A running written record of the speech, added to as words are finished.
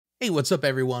Hey, what's up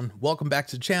everyone? Welcome back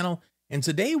to the channel. And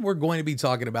today we're going to be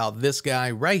talking about this guy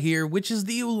right here, which is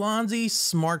the Ulanzi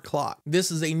smart clock.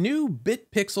 This is a new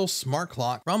bit-pixel smart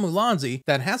clock from Ulanzi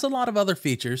that has a lot of other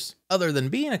features other than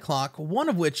being a clock, one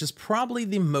of which is probably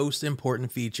the most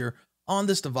important feature on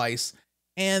this device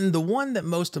and the one that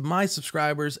most of my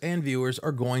subscribers and viewers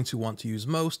are going to want to use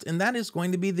most, and that is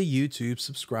going to be the YouTube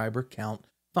subscriber count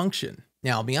function.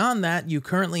 Now, beyond that, you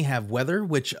currently have weather,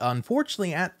 which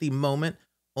unfortunately at the moment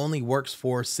only works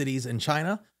for cities in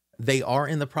China. They are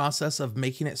in the process of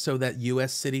making it so that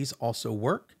US cities also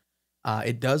work.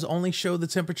 It does only show the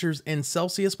temperatures in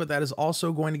Celsius, but that is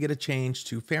also going to get a change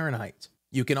to Fahrenheit.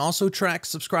 You can also track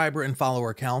subscriber and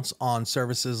follower accounts on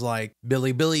services like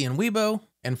Bilibili and Weibo.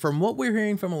 And from what we're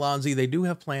hearing from Ulanzi, they do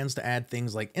have plans to add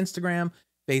things like Instagram,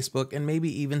 Facebook, and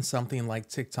maybe even something like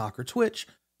TikTok or Twitch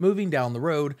moving down the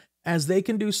road, as they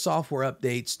can do software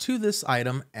updates to this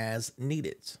item as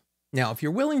needed. Now, if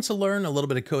you're willing to learn a little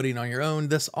bit of coding on your own,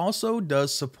 this also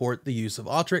does support the use of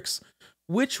Alteryx,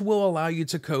 which will allow you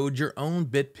to code your own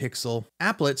bit-pixel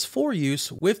applets for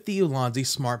use with the Ulanzi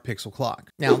Smart Pixel Clock.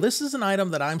 Now, this is an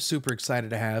item that I'm super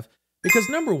excited to have because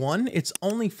number one, it's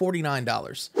only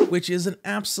 $49, which is an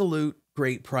absolute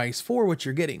great price for what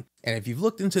you're getting. And if you've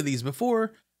looked into these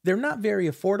before, they're not very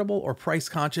affordable or price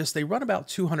conscious. They run about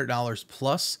 $200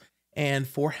 plus. And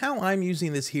for how I'm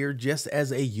using this here just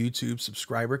as a YouTube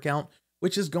subscriber count,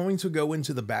 which is going to go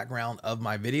into the background of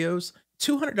my videos,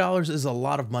 $200 is a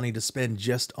lot of money to spend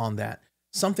just on that.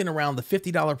 Something around the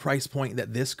 $50 price point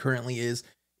that this currently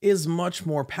is much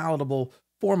more palatable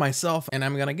for myself, and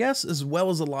I'm gonna guess as well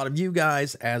as a lot of you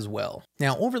guys as well.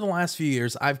 Now, over the last few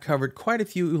years, I've covered quite a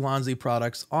few Ulanzi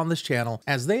products on this channel,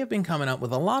 as they have been coming up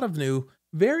with a lot of new,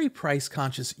 very price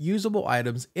conscious, usable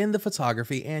items in the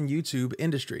photography and YouTube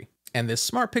industry. And this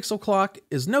smart pixel clock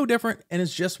is no different, and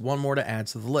is just one more to add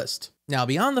to the list. Now,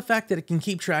 beyond the fact that it can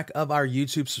keep track of our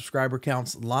YouTube subscriber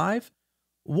counts live,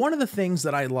 one of the things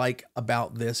that I like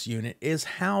about this unit is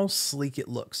how sleek it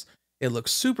looks. It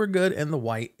looks super good in the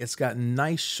white. It's got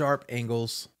nice sharp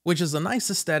angles, which is a nice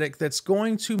aesthetic that's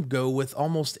going to go with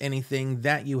almost anything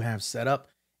that you have set up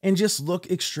and just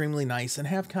look extremely nice and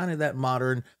have kind of that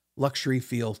modern luxury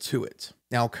feel to it.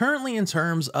 Now, currently in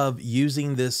terms of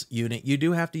using this unit, you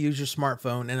do have to use your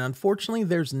smartphone, and unfortunately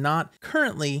there's not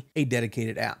currently a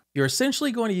dedicated app. You're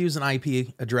essentially going to use an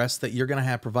IP address that you're going to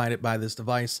have provided by this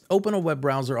device, open a web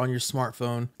browser on your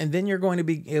smartphone, and then you're going to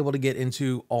be able to get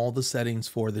into all the settings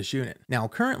for this unit. Now,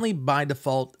 currently by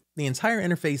default, the entire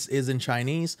interface is in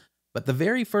Chinese, but the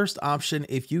very first option,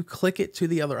 if you click it to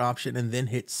the other option and then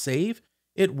hit save,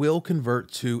 it will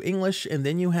convert to English, and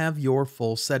then you have your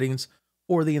full settings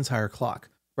for the entire clock.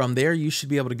 From there, you should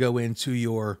be able to go into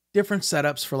your different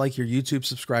setups for like your YouTube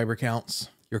subscriber counts,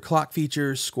 your clock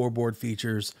features, scoreboard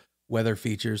features, weather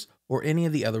features, or any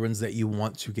of the other ones that you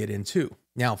want to get into.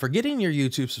 Now, for getting your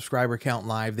YouTube subscriber count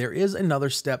live, there is another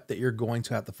step that you're going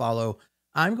to have to follow.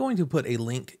 I'm going to put a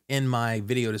link in my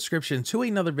video description to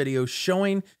another video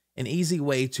showing an easy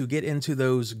way to get into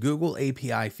those Google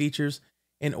API features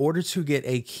in order to get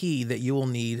a key that you will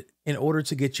need in order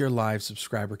to get your live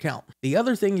subscriber count. The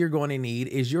other thing you're going to need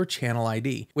is your channel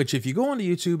ID, which if you go onto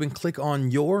YouTube and click on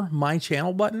your My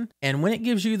Channel button, and when it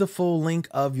gives you the full link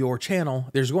of your channel,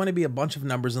 there's going to be a bunch of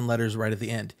numbers and letters right at the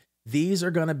end. These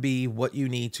are going to be what you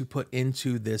need to put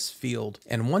into this field.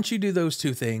 And once you do those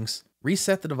two things,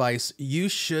 reset the device, you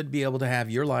should be able to have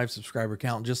your live subscriber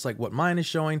count just like what mine is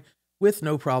showing with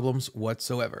no problems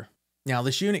whatsoever. Now,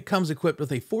 this unit comes equipped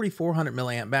with a 4400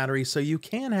 milliamp battery, so you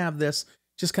can have this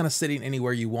just kind of sitting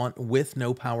anywhere you want with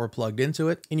no power plugged into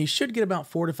it, and you should get about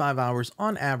 4 to 5 hours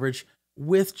on average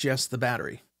with just the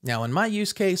battery. Now, in my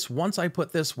use case, once I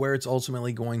put this where it's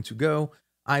ultimately going to go,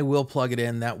 I will plug it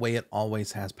in. That way it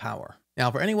always has power.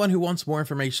 Now, for anyone who wants more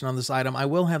information on this item, I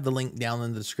will have the link down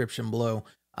in the description below.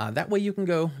 That way you can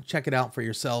go check it out for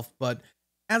yourself. But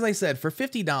as I said, for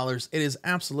 $50, it is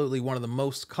absolutely one of the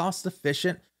most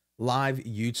cost-efficient live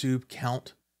YouTube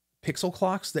count pixel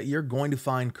clocks that you're going to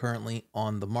find currently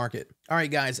on the market. All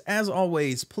right, guys, as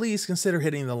always, please consider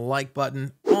hitting the like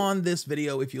button on this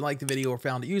video if you liked the video or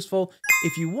found it useful.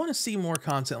 If you want to see more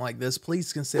content like this,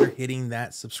 please consider hitting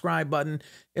that subscribe button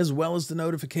as well as the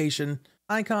notification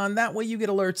icon. That way you get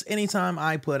alerts anytime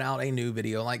I put out a new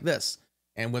video like this.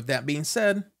 And with that being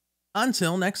said,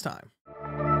 until next time.